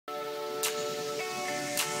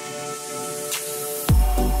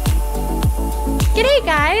G'day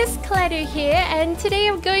guys, Kaleidow here, and today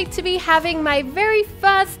I'm going to be having my very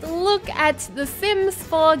first look at The Sims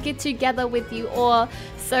 4 Get Together with you all.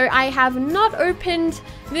 So I have not opened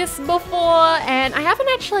this before, and I haven't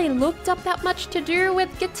actually looked up that much to do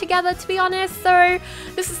with Get Together, to be honest, so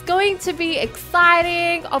this is going to be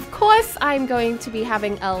exciting. Of course, I'm going to be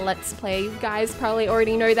having a Let's Play. You guys probably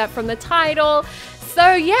already know that from the title.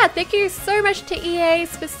 So yeah, thank you so much to EA,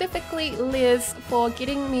 specifically Liz, for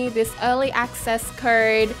getting me this early access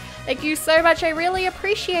code. Thank you so much, I really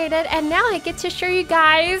appreciate it. And now I get to show you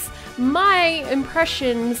guys my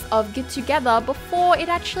impressions of Get Together before it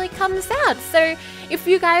actually comes out. So if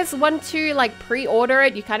you guys want to like pre-order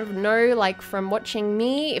it, you kind of know like from watching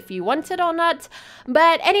me if you want it or not.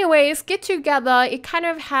 But anyways, Get Together, it kind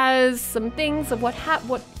of has some things of what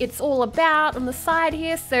it's all about on the side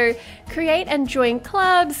here. So create and join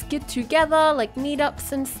clubs, get together, like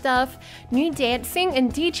meetups and stuff, new dancing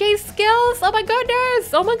and DJ skills. Oh my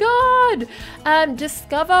goodness, oh my god.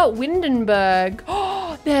 Discover Windenburg.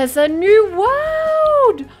 Oh, there's a new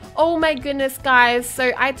world. Oh my goodness, guys.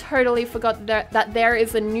 So I totally forgot that there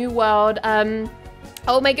is a new world.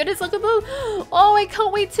 Oh my goodness, look at them. Oh, I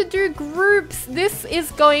can't wait to do groups. This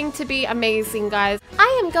is going to be amazing, guys.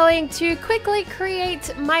 I am going to quickly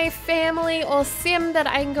create my family or sim that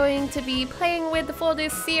I'm going to be playing with for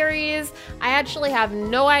this series. I actually have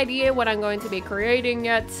no idea what I'm going to be creating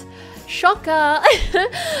yet. Shocker.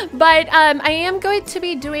 But I am going to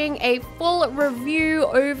be doing a full overview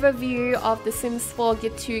of The Sims 4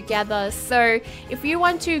 Get Together. So if you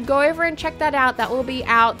want to go over and check that out, that will be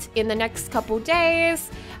out in the next couple days.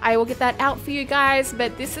 I will get that out for you guys,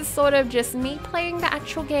 but this is sort of just me playing the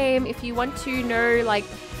actual game. If you want to know like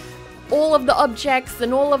all of the objects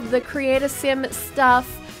and all of the creator sim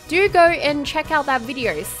stuff, do go and check out that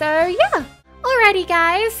video. So yeah. Alrighty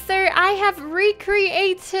guys, so I have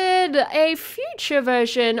recreated a future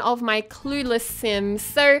version of my Clueless Sims.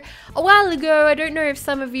 So a while ago, I don't know if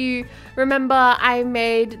some of you remember, I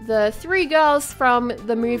made the 3 girls from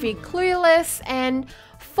the movie Clueless, and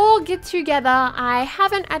for Get Together, I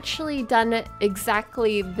haven't actually done it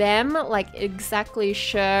exactly them, like exactly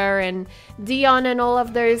Cher and Dion and all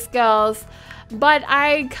of those girls. But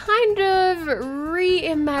I kind of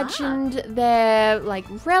reimagined their like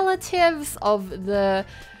relatives of the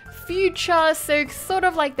future, so sort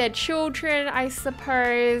of like their children, I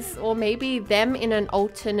suppose, or maybe them in an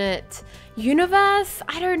alternate universe.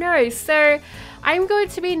 I don't know. So I'm going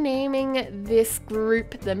to be naming this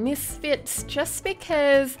group the Misfits just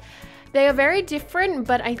because they are very different,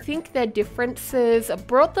 but I think their differences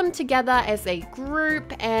brought them together as a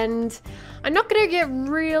group. And I'm not going to get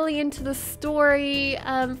really into the story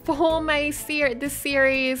for this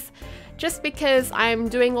series, just because I'm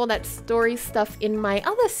doing all that story stuff in my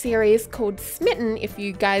other series called Smitten. If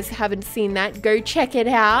you guys haven't seen that, go check it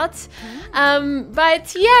out.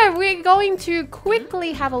 But yeah, we're going to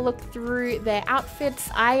quickly have a look through their outfits.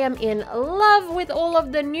 I am in love with all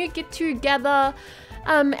of the new Get Together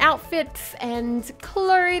outfits and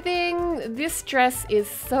clothing. This dress is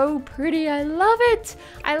so pretty. I love it.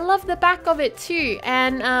 I love the back of it too.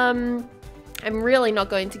 And I'm really not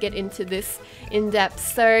going to get into this in depth.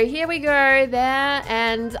 So here we go there,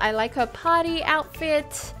 and I like her party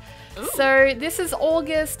outfit. Ooh. So this is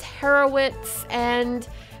August Horowitz, and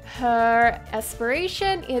her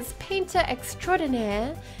aspiration is painter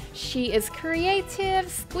extraordinaire. She is creative,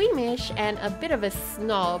 squeamish, and a bit of a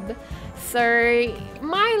snob. So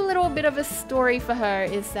my little bit of a story for her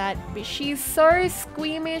is that she's so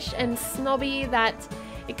squeamish and snobby that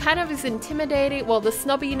it kind of is intimidating. Well, the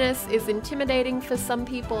snobbiness is intimidating for some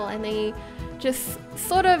people, and they just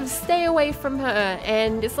sort of stay away from her,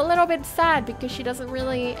 and it's a little bit sad because she doesn't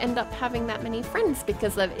really end up having that many friends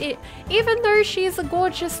because of it. Even though she's a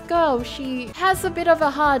gorgeous girl, she has a bit of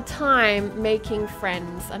a hard time making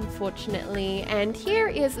friends, unfortunately. And here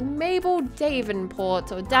is Mabel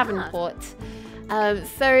Davenport, or Davenport.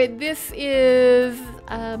 So this is,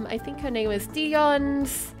 I think her name is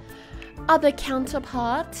Dion's other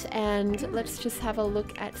counterpart, and let's just have a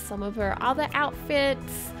look at some of her other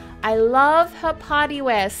outfits. I love her party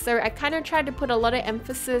wear, so I kind of tried to put a lot of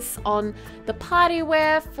emphasis on the party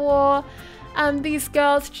wear for these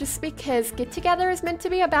girls, just because Get Together is meant to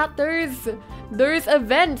be about those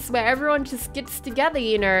events where everyone just gets together,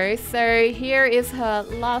 you know. So here is her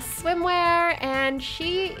last swimwear, and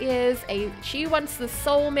she wants the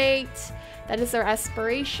soulmate. That is her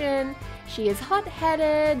aspiration. She is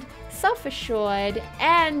hot-headed, self-assured,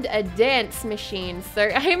 and a dance machine. So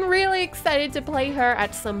I'm really excited to play her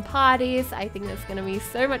at some parties. I think that's gonna be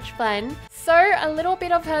so much fun. So a little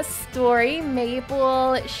bit of her story.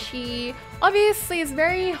 Mabel, she obviously is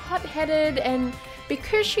very hot-headed and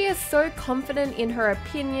because she is so confident in her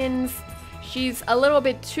opinions, she's a little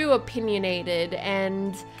bit too opinionated,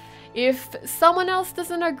 and if someone else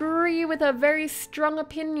doesn't agree with her very strong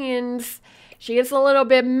opinions, she gets a little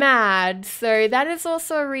bit mad. So that is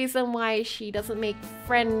also a reason why she doesn't make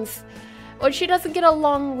friends, or she doesn't get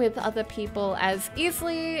along with other people as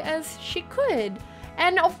easily as she could.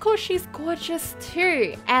 And of course she's gorgeous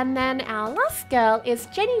too. And then our last girl is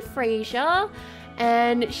Jenny Fraser,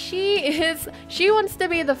 and she wants to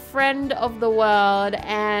be the friend of the world,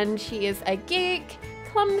 and she is a geek,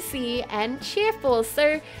 clumsy and cheerful.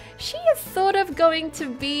 So she is sort of going to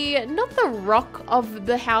be not the rock of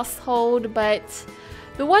the household, but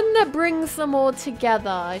the one that brings them all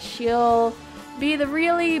together. She'll be the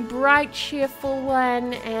really bright, cheerful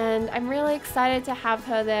one, and I'm really excited to have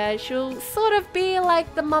her there. She'll sort of be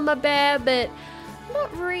like the mama bear, but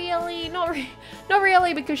not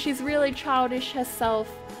really, because she's really childish herself.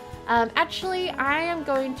 Actually, I am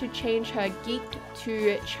going to change her geek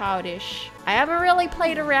to childish. I haven't really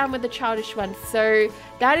played around with the childish one, so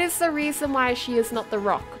that is the reason why she is not the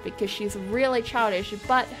rock, because she's really childish,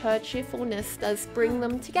 but her cheerfulness does bring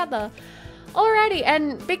them together. Alrighty,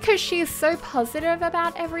 and because she's so positive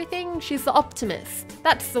about everything, she's the optimist.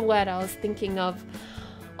 That's the word I was thinking of.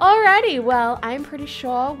 Alrighty, well, I'm pretty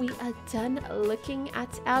sure we are done looking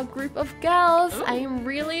at our group of girls. I am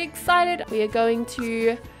really excited. We are going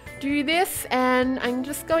to do this, and I'm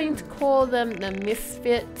just going to call them the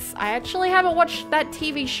Misfits. I actually haven't watched that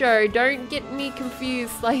TV show. Don't get me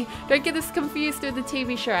confused. Like, don't get this confused with the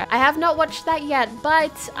TV show. I have not watched that yet,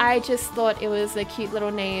 but I just thought it was a cute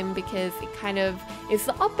little name because it kind of is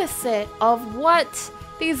the opposite of what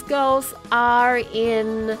these girls are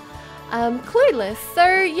in Clueless. So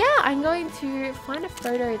yeah, I'm going to find a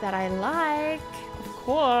photo that I like, of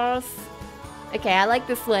course. Okay, I like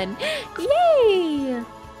this one. Yay!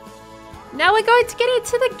 Now we're going to get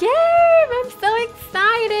into the game! I'm so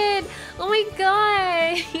excited! Oh my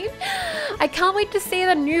god! I can't wait to see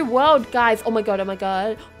the new world, guys. Oh my god, oh my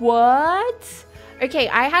god. What? Okay,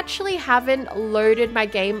 I actually haven't loaded my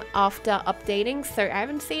game after updating, so I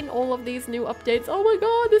haven't seen all of these new updates. Oh my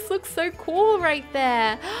god, this looks so cool right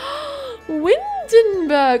there.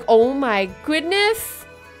 Windenburg! Oh my goodness!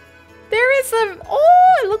 There is a...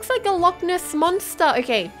 Oh, it looks like a Loch Ness monster.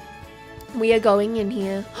 Okay, we are going in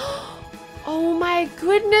here. Oh my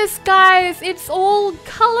goodness, guys, it's all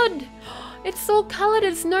colored. It's all colored.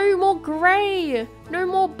 It's no more gray. No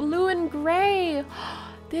more blue and gray.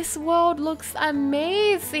 This world looks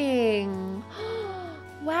amazing.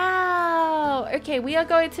 Wow. Okay, we are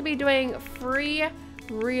going to be doing free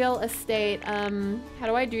real estate. How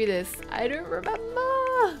do I do this? I don't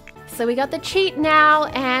remember. So we got the cheat now,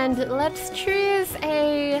 and let's choose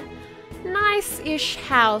a nice-ish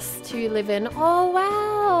house to live in. Oh,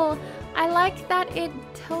 wow. I like that it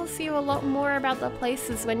tells you a lot more about the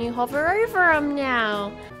places when you hover over them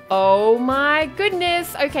now. Oh my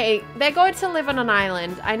goodness. Okay, they're going to live on an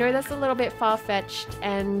island. I know that's a little bit far-fetched,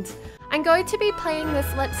 and I'm going to be playing this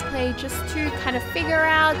Let's Play just to kind of figure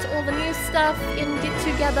out all the new stuff and get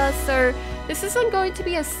together. So this isn't going to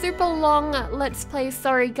be a super long Let's Play,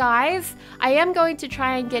 sorry guys. I am going to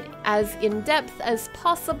try and get as in-depth as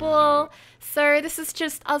possible. So this is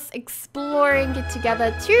just us exploring it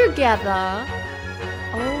together. Oh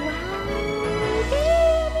wow,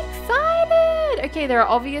 yeah, I'm excited. Okay, there are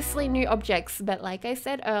obviously new objects, but like I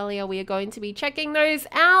said earlier, we are going to be checking those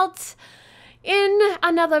out in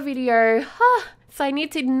another video. So I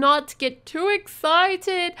need to not get too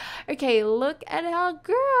excited. Okay, look at our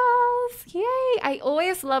girls. Yay. I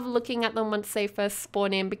always love looking at them once they first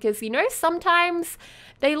spawn in, because, you know, sometimes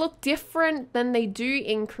they look different than they do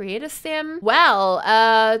in Creator Sim. Well,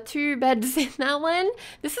 2 beds in that one.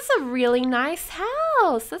 This is a really nice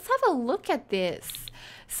house. Let's have a look at this.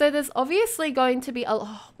 So there's obviously going to be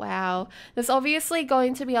there's obviously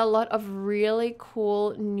going to be a lot of really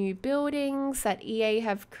cool new buildings that EA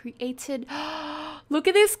have created. Look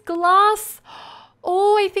at this glass.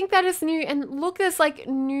 Oh, I think that is new. And look, there's like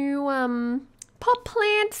new pot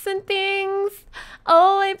plants and things.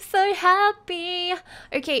 Oh, I'm so happy.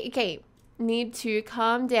 Okay, need to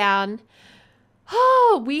calm down.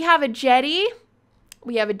 Oh, we have a jetty.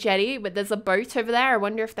 But there's a boat over there. I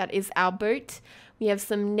wonder if that is our boat. We have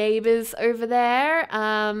some neighbors over there.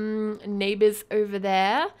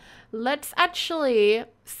 Let's actually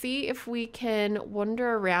see if we can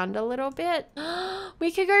wander around a little bit.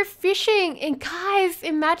 We could go fishing. And guys,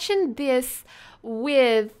 imagine this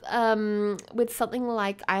with something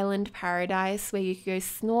like Island Paradise, where you could go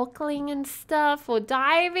snorkeling and stuff, or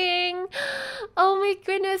diving. Oh my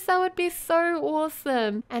goodness, that would be so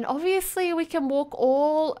awesome. And obviously we can walk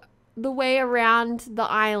all the way around the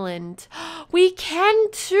island? We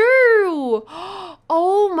can too!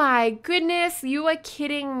 Oh my goodness, you are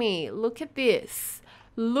kidding me. Look at this.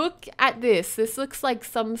 Look at this. This looks like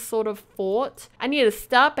some sort of fort. I need to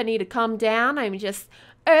stop. I need to calm down. I'm just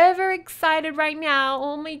overexcited right now.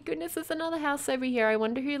 Oh my goodness, there's another house over here. I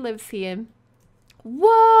wonder who lives here.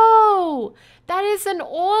 Whoa! That is an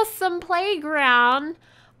awesome playground.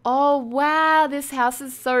 Oh wow, this house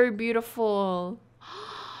is so beautiful.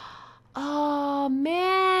 Oh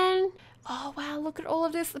man. Oh wow, look at all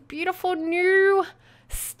of this beautiful new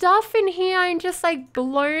stuff in here. I'm just like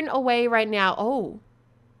blown away right now. Oh,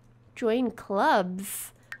 join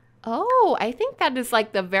clubs. Oh, I think that is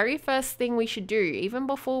like the very first thing we should do, even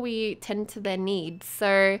before we tend to their needs.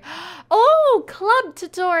 So, oh, club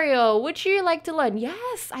tutorial. Would you like to learn?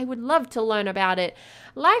 Yes, I would love to learn about it.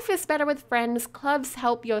 Life is better with friends. Clubs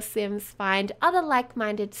help your Sims find other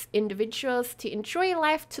like-minded individuals to enjoy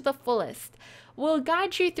life to the fullest. We'll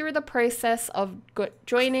guide you through the process of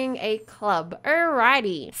joining a club.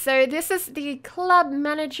 Alrighty. So this is the club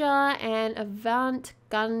manager and Avant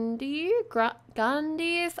Gandhi.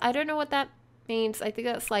 Gandhis? I don't know what that means. I think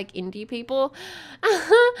that's like indie people.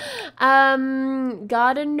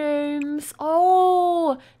 Garden gnomes.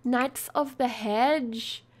 Oh, Knights of the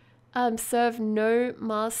Hedge. Serve no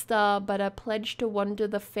master but are pledged to wander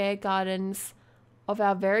the fair gardens of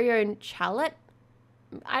our very own chalet.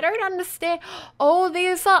 I don't understand. Oh,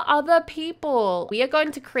 these are other people. We are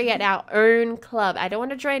going to create our own club. I don't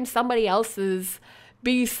want to join somebody else's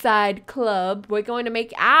B-side club. We're going to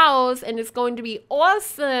make ours and it's going to be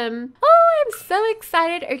awesome. Oh, I'm so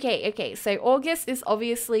excited. Okay. So August is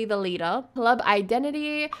obviously the leader. Club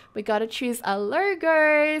identity. We got to choose a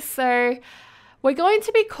logo. So we're going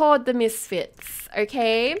to be called the Misfits,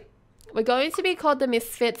 okay? We're going to be called the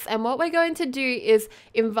Misfits, and what we're going to do is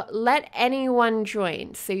let anyone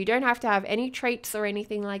join. So you don't have to have any traits or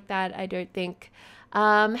anything like that, I don't think.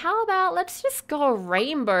 How about, let's just go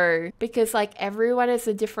rainbow, because like everyone is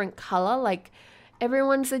a different color, like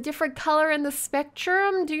everyone's a different color in the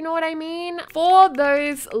spectrum. Do you know what I mean? For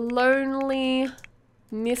those lonely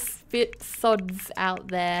misfit sods out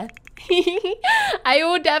there. I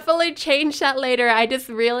will definitely change that later. I just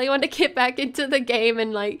really want to get back into the game,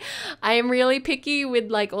 and like I am really picky with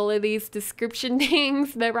like all of these description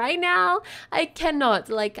things, but right now I cannot.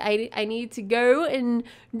 Like I need to go and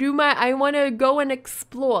do I want to go and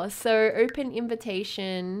explore. So open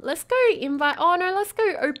invitation. Let's go invite. Oh no, let's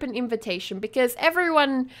go open invitation, because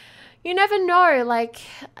everyone, you never know, like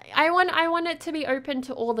I want it to be open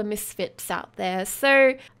to all the misfits out there.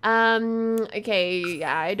 So okay,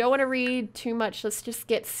 yeah, I don't want to read too much. Let's just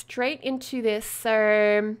get straight into this.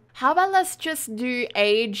 So how about let's just do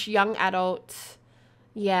age young adult.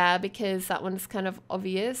 Yeah, because that one's kind of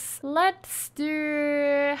obvious. Let's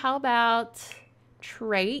do, how about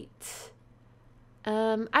trait?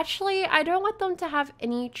 Actually, I don't want them to have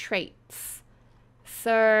any traits.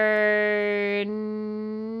 So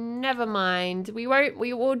never mind. We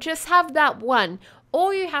will just have that one.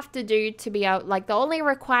 All you have to do to be out, like the only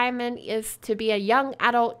requirement is to be a young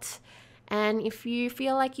adult. And if you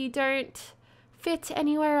feel like you don't fit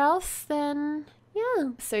anywhere else, then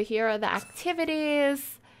yeah. So here are the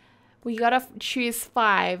activities. We gotta choose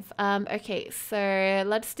 5. Okay, so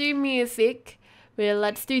let's do music.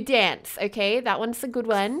 Let's do dance. Okay, that one's a good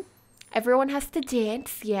one. Everyone has to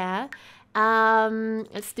dance, yeah.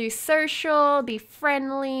 Let's do social, be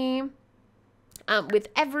friendly with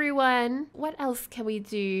everyone. What else can we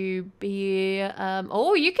do? Be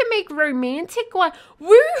oh, you can make romantic one.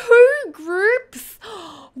 Woohoo groups.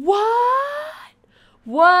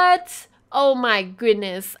 What? Oh my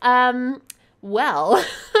goodness. Well,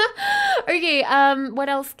 okay, what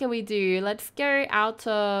else can we do? Let's go out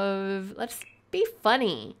of, let's be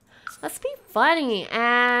funny. Let's be funny,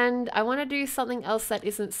 and I want to do something else that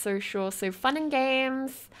isn't social. So fun and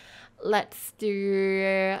games. Let's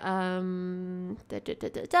do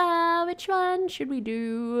which one should we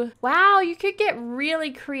do? Wow, you could get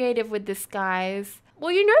really creative with this, guys.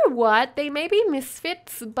 Well, you know what? They may be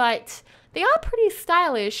misfits, but they are pretty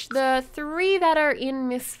stylish. The 3 that are in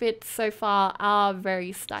misfits so far are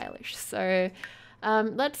very stylish. So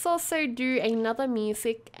let's also do another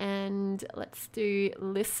music, and let's do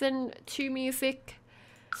listen to music,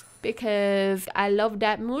 because I love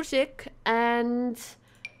that music. And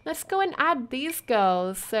let's go and add these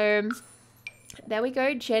girls. So there we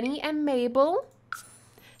go, Jenny and Mabel.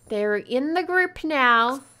 They're in the group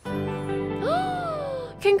now.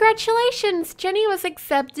 Congratulations, Jenny was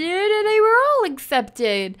accepted and they were all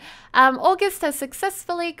accepted. August has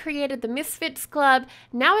successfully created the Misfits Club.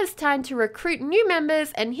 Now it's time to recruit new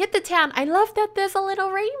members and hit the town. I love that there's a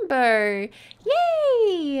little rainbow.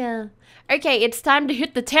 Yay! Okay, it's time to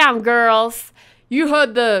hit the town, girls. You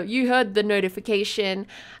heard the notification.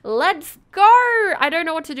 Let's go! I don't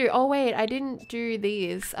know what to do. Oh wait, I didn't do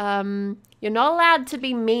these. You're not allowed to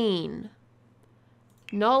be mean.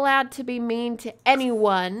 Not allowed to be mean to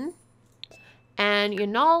anyone. And you're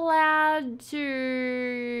not allowed to,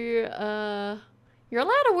 you're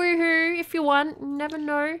allowed to woohoo if you want. You never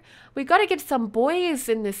know. We gotta get some boys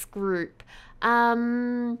in this group.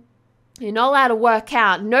 You're not allowed to work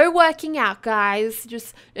out. No working out, guys.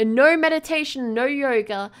 Just no meditation, no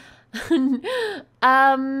yoga. You're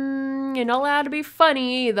not allowed to be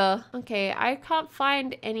funny either. Okay, I can't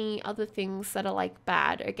find any other things that are like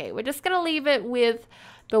bad. Okay, we're just gonna leave it with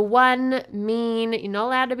the one mean. You're not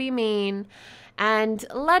allowed to be mean. And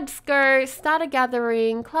let's go start a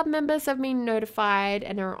gathering. Club members have been notified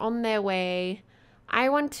and are on their way. I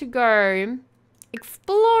want to go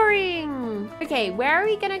exploring. Okay, where are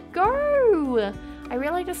we gonna go? I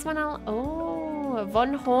really just want to, oh,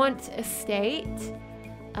 Von Haunt Estate.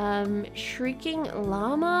 Shrieking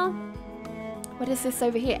Llama. What is this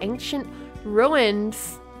over here? Ancient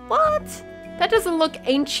ruins. What? That doesn't look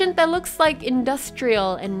ancient. That looks like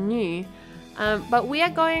industrial and new. But we are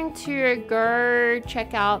going to go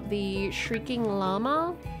check out the Shrieking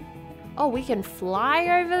Llama. Oh, we can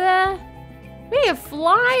fly over there? We can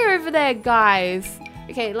fly over there, guys.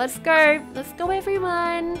 Okay, let's go. Let's go,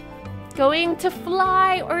 everyone. Going to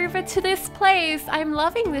fly over to this place. I'm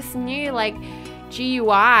loving this new, like,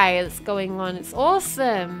 GUI that's going on. It's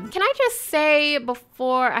awesome. Can I just say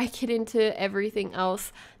before I get into everything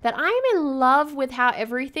else that I'm in love with how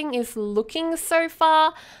everything is looking so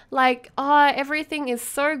far. Like, oh, everything is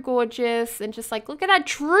so gorgeous and just like, look at that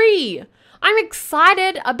tree. I'm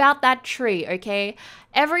excited about that tree, okay?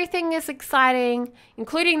 Everything is exciting,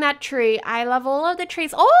 including that tree. I love all of the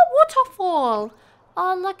trees. Oh, waterfall.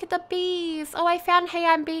 Oh, look at the bees. Oh, I found Hey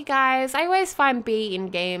I'm Bee, guys. I always find bee in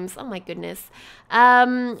games. Oh my goodness.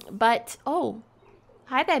 But, oh,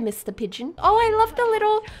 hi there, Mr. Pigeon. Oh, I love the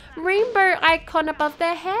little rainbow icon above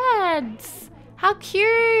their heads. How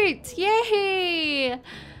cute. Yay.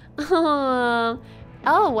 Oh,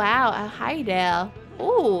 wow. Hi there.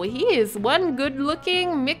 Oh, he is one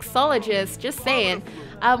good-looking mixologist. Just saying.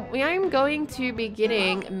 I'm going to be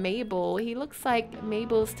getting Mabel. He looks like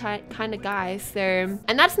Mabel's kind of guy, so...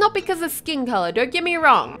 And that's not because of skin color, don't get me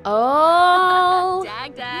wrong. Oh!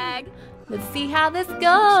 Dag. Let's see how this goes.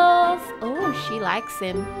 Oh, she likes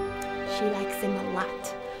him. She likes him a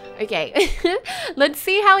lot. Okay, let's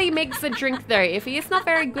see how he makes a drink, though. If he is not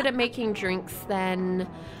very good at making drinks, then...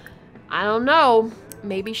 I don't know.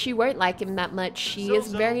 Maybe she won't like him that much. She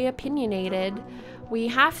is very opinionated. We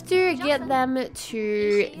have to get them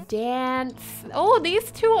to dance. Oh, these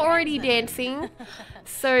two are already dancing.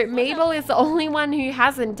 So Mabel is the only one who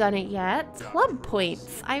hasn't done it yet. Club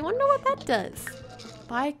points. I wonder what that does.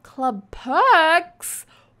 Buy club perks.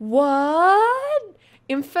 What?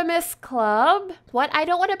 Infamous club? What? I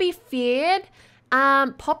don't want to be feared.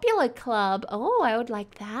 Popular club. Oh, I would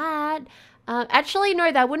like that. Actually,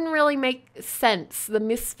 no, that wouldn't really make sense. The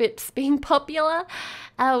Misfits being popular.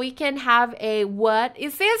 We can have a, what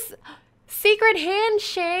is this? Secret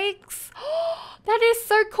handshakes. That is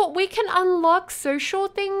so cool. We can unlock social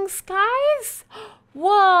things, guys.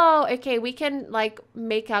 Whoa. Okay, we can like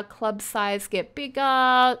make our club size get bigger.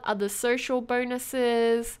 Other social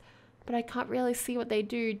bonuses. But I can't really see what they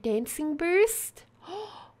do. Dancing boost.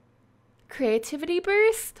 Creativity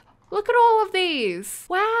boost. Look at all of these.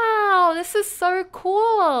 Wow, this is so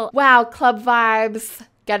cool. Wow, club vibes.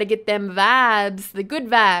 Gotta get them vibes. The good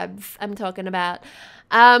vibes I'm talking about.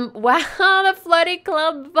 Wow, the floaty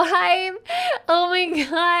club vibe. Oh my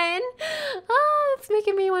god. Oh, it's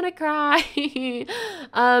making me want to cry.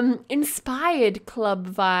 Inspired club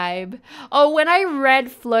vibe. Oh, when I read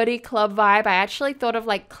floaty club vibe, I actually thought of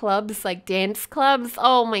like clubs, like dance clubs.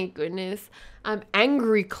 Oh my goodness.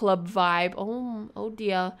 Angry club vibe. Oh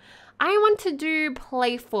dear. I want to do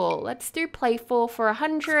playful. Let's do playful for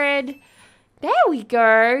 100. There we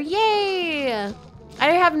go. Yay.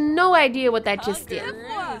 I have no idea what that just did.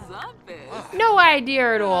 No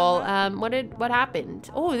idea at all. What happened?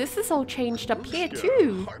 Oh, this is all changed up here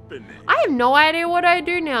too. I have no idea what I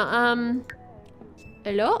do now.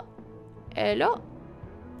 Hello? Hello?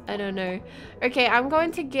 I don't know. Okay, I'm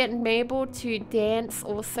going to get Mabel to dance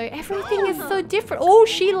also. Everything is so different. Oh,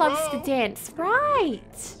 she loves to dance.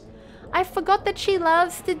 Right. I forgot that she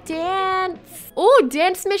loves to dance. Oh,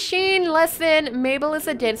 dance machine lesson. Mabel is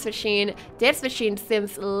a dance machine. Dance machine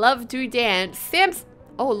Sims love to dance. Sims,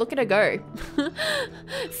 oh, look at her go.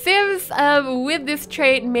 Sims with this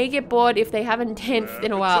trait may get bored if they haven't danced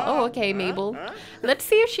in a while. Oh, okay, Mabel. Let's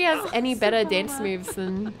see if she has any better dance moves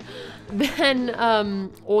than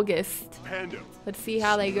August. Let's see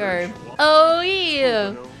how they go. Oh,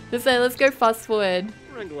 yeah. So let's go fast forward.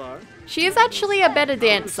 She is actually a better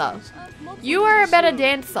dancer. You are a better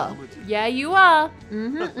dancer. Yeah, you are.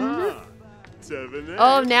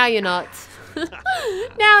 Oh, now you're not.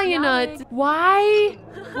 Now you're not. Why?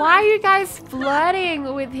 Why are you guys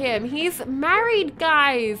flirting with him? He's married,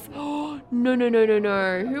 guys. No, no, no, no,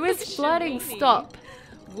 no. Who is flirting? Stop.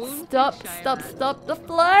 Stop, stop, stop the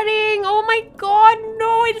flirting. Oh my god,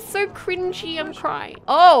 no, it's so cringy. I'm crying.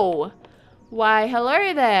 Oh, why,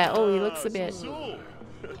 hello there. Oh, he looks a bit,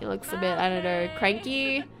 I don't know,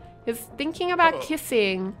 cranky. He's thinking about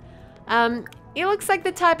kissing. He looks like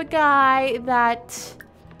the type of guy that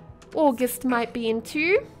August might be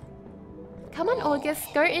into. Come on,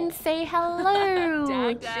 August, go and say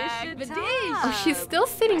hello. Oh, she's still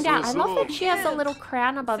sitting down. I love that she has a little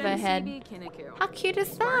crown above her head. How cute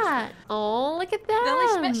is that? Oh, look at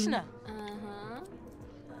them.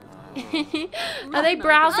 Are they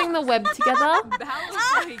browsing the web together?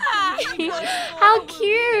 How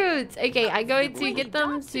cute! Okay, I'm going to get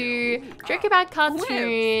them to joke about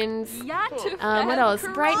cartoons. What else?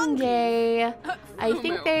 Bright and Day. I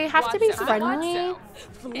think they have to be friendly.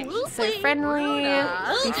 So friendly,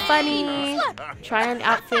 be funny, try on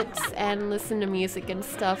outfits, and listen to music and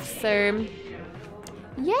stuff. So,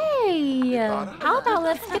 yay! How about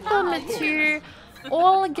let's get them to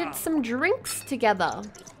all get some drinks together.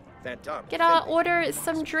 Order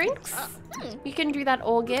some drinks. You can do that,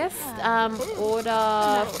 August.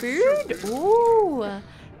 Order food. Ooh.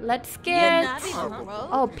 Let's get...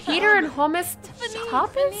 Oh, Peter and hummus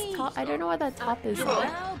tapas? I don't know what that tap is.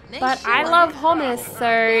 But I love hummus,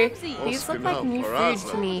 so these look like new food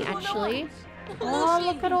to me, actually. Oh,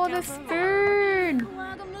 look at all this food.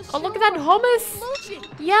 Oh, look at that hummus.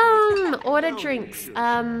 Yum. Order drinks.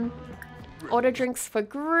 Order drinks for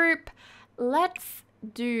group. Let's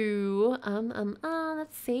do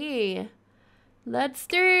let's see. Let's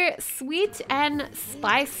do sweet and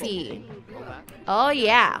spicy. Oh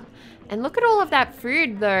yeah. And look at all of that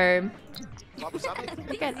food though.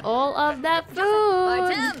 Look at all of that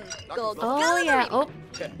food. Oh yeah. Oh,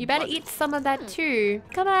 you better eat some of that too.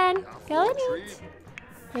 Come on, go and eat.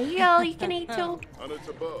 There you go, you can eat too.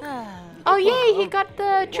 Oh yay, he got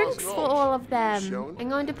the drinks for all of them. I'm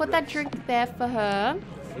going to put that drink there for her.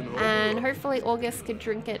 And hopefully August could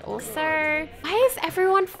drink it also. Why is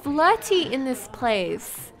everyone flirty in this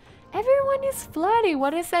place? Everyone is flirty.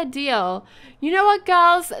 What is their deal? You know what,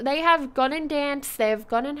 girls? They have gone and danced. They've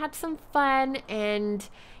gone and had some fun and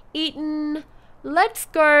eaten. Let's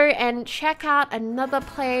go and check out another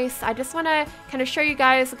place. I just want to kind of show you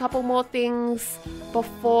guys a couple more things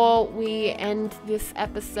before we end this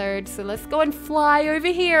episode. So let's go and fly over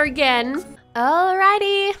here again.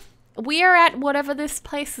 Alrighty. We are at whatever this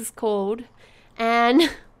place is called, and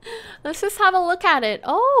let's just have a look at it.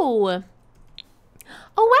 Oh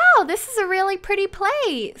wow, this is a really pretty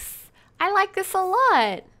place. I like this a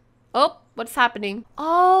lot. Oh, what's happening?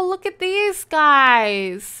 Oh, look at these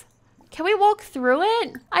guys. Can we walk through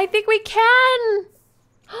it? I think we can.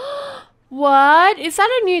 What? Is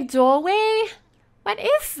that a new doorway? What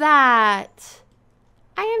is that?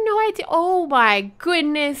 I have no idea. Oh my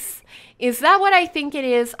goodness. Is that what I think it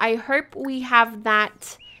is? I hope we have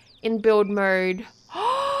that in build mode.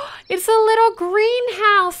 It's a little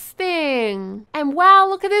greenhouse thing. And wow,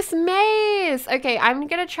 look at this maze. Okay, I'm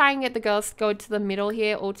gonna try and get the girls to go to the middle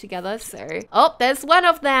here all together. So, oh, there's one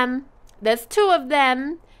of them. There's two of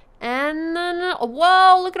them. And then,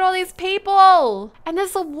 whoa, look at all these people. And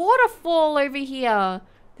there's a waterfall over here.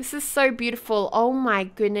 This is so beautiful. Oh my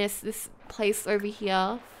goodness, this place over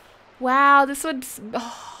here. Wow, this one's...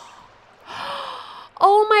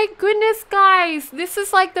 Oh my goodness, guys. This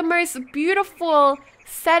is like the most beautiful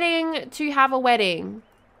setting to have a wedding.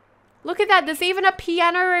 Look at that. There's even a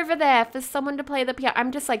piano over there for someone to play the piano.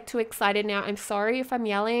 I'm just like too excited now. I'm sorry if I'm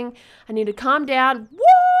yelling. I need to calm down.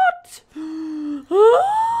 What?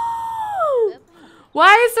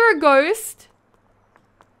 Why is there a ghost?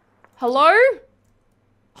 Hello?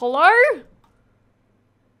 Hello?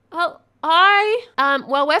 Oh. Hi.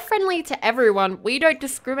 Well, we're friendly to everyone. We don't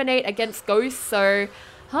discriminate against ghosts, so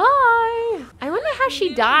hi. I wonder how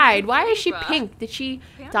she died. Why is she pink? Did she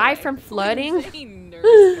die from flirting?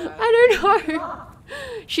 I don't know.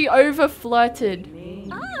 She over flirted.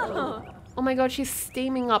 Oh my god, she's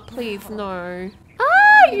steaming up. Please, no.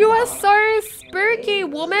 Ah, you are so spooky,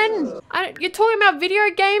 woman. You're talking about video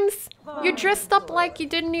games? You're dressed up like you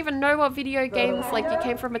didn't even know what video games, like you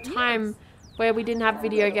came from a time where we didn't have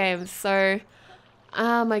video games. So,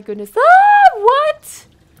 oh my goodness. Ah, what?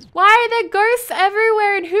 Why are there ghosts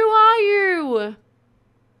everywhere and who are you?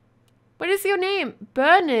 What is your name?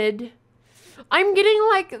 Bernard? I'm getting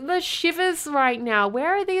like the shivers right now.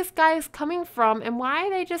 Where are these guys coming from? And why are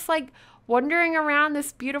they just like wandering around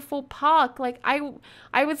this beautiful park? Like I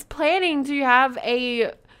was planning to have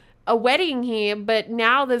a wedding here, but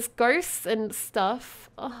now there's ghosts and stuff.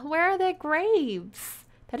 Oh, where are their graves?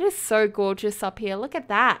 That is so gorgeous up here. Look at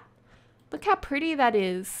that. Look how pretty that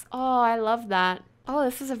is. Oh, I love that. Oh,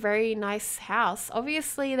 this is a very nice house.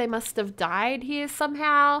 Obviously, they must have died here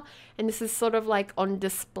somehow. And this is sort of like on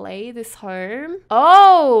display, this home.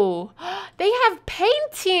 Oh, they have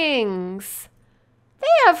paintings. They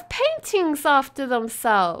have paintings after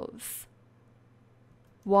themselves.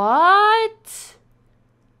 What?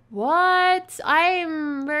 What?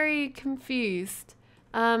 I'm very confused.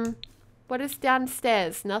 What is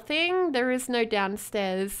downstairs? Nothing? There is no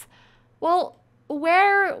downstairs. Well,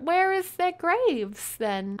 where is their graves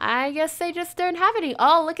then? I guess they just don't have any.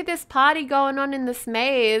 Oh, look at this party going on in this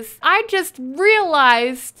maze. I just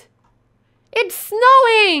realized it's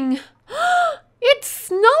snowing. It's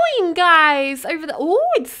snowing, guys, over the, oh,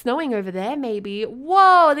 it's snowing over there maybe.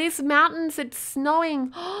 Whoa, these mountains, it's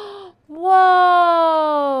snowing.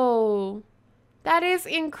 Whoa. That is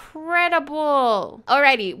incredible.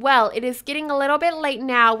 Alrighty, well, it is getting a little bit late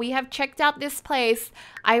now. We have checked out this place.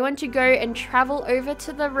 I want to go and travel over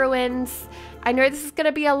to the ruins. I know this is going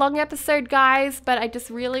to be a long episode, guys, but I just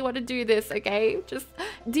really want to do this, okay? Just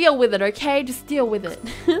deal with it, okay? Just deal with it.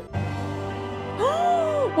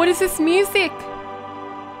 What is this music?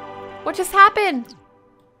 What just happened?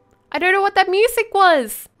 I don't know what that music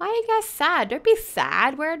was. Why are you guys sad? Don't be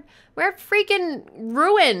sad. We're at freaking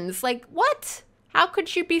ruins. Like, what? How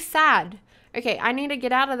could you be sad? Okay, I need to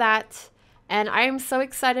get out of that. And I am so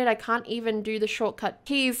excited I can't even do the shortcut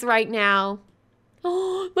keys right now.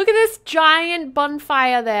 Oh, look at this giant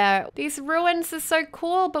bonfire there. These ruins are so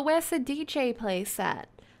cool, but where's the DJ place at?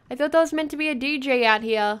 I thought there was meant to be a DJ out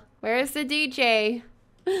here. Where is the DJ?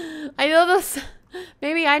 I thought this...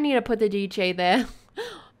 Maybe I need to put the DJ there.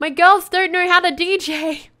 My girls don't know how to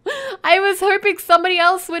DJ. I was hoping somebody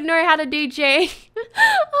else would know how to DJ.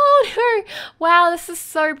 Oh no. Wow, this is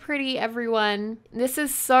so pretty, everyone. This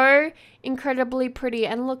is so incredibly pretty.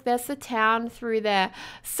 And look, there's the town through there.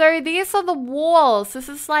 So these are the walls. This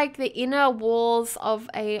is like the inner walls of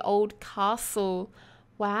a old castle.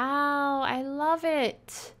 Wow, I love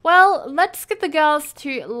it. Well, let's get the girls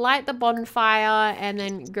to light the bonfire and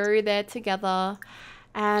then go there together.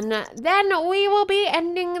 And then we will be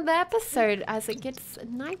ending the episode as it gets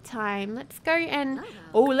nighttime. Let's go and...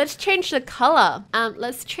 Oh, let's change the color.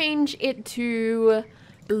 Let's change it to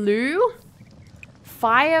blue.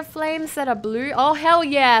 Fire flames that are blue. Oh, hell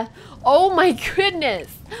yeah. Oh my goodness.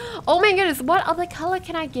 Oh my goodness. What other color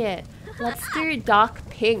can I get? Let's do dark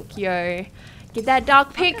pink, yo. Get that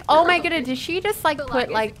dark pink. Oh my goodness. Did she just like put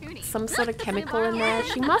like some sort of chemical in there?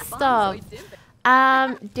 She must have.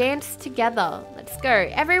 Dance together. Let's go.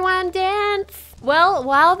 Everyone dance. Well,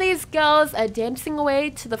 while these girls are dancing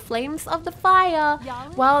away to the flames of the fire,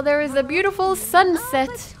 while there is a beautiful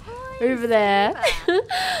sunset over there,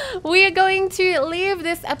 we are going to leave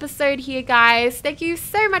this episode here, guys. Thank you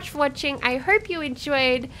so much for watching. I hope you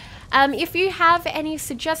enjoyed. If you have any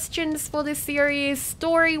suggestions for this series,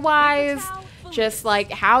 story-wise, just like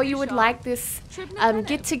how you would like this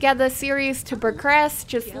get-together series to progress,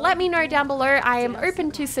 just let me know down below. I am open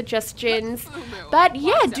to suggestions. But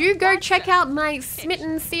yeah, do go check out my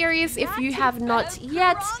Smitten series if you have not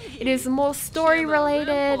yet. It is more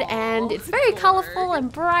story-related, and it's very colorful and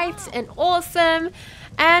bright and awesome.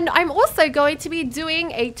 And I'm also going to be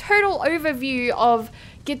doing a total overview of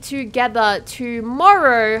Get Together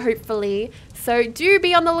tomorrow, hopefully. So do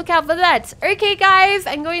be on the lookout for that. Okay, guys,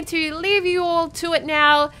 I'm going to leave you all to it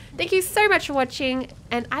now. Thank you so much for watching,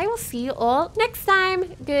 and I will see you all next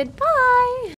time. Goodbye.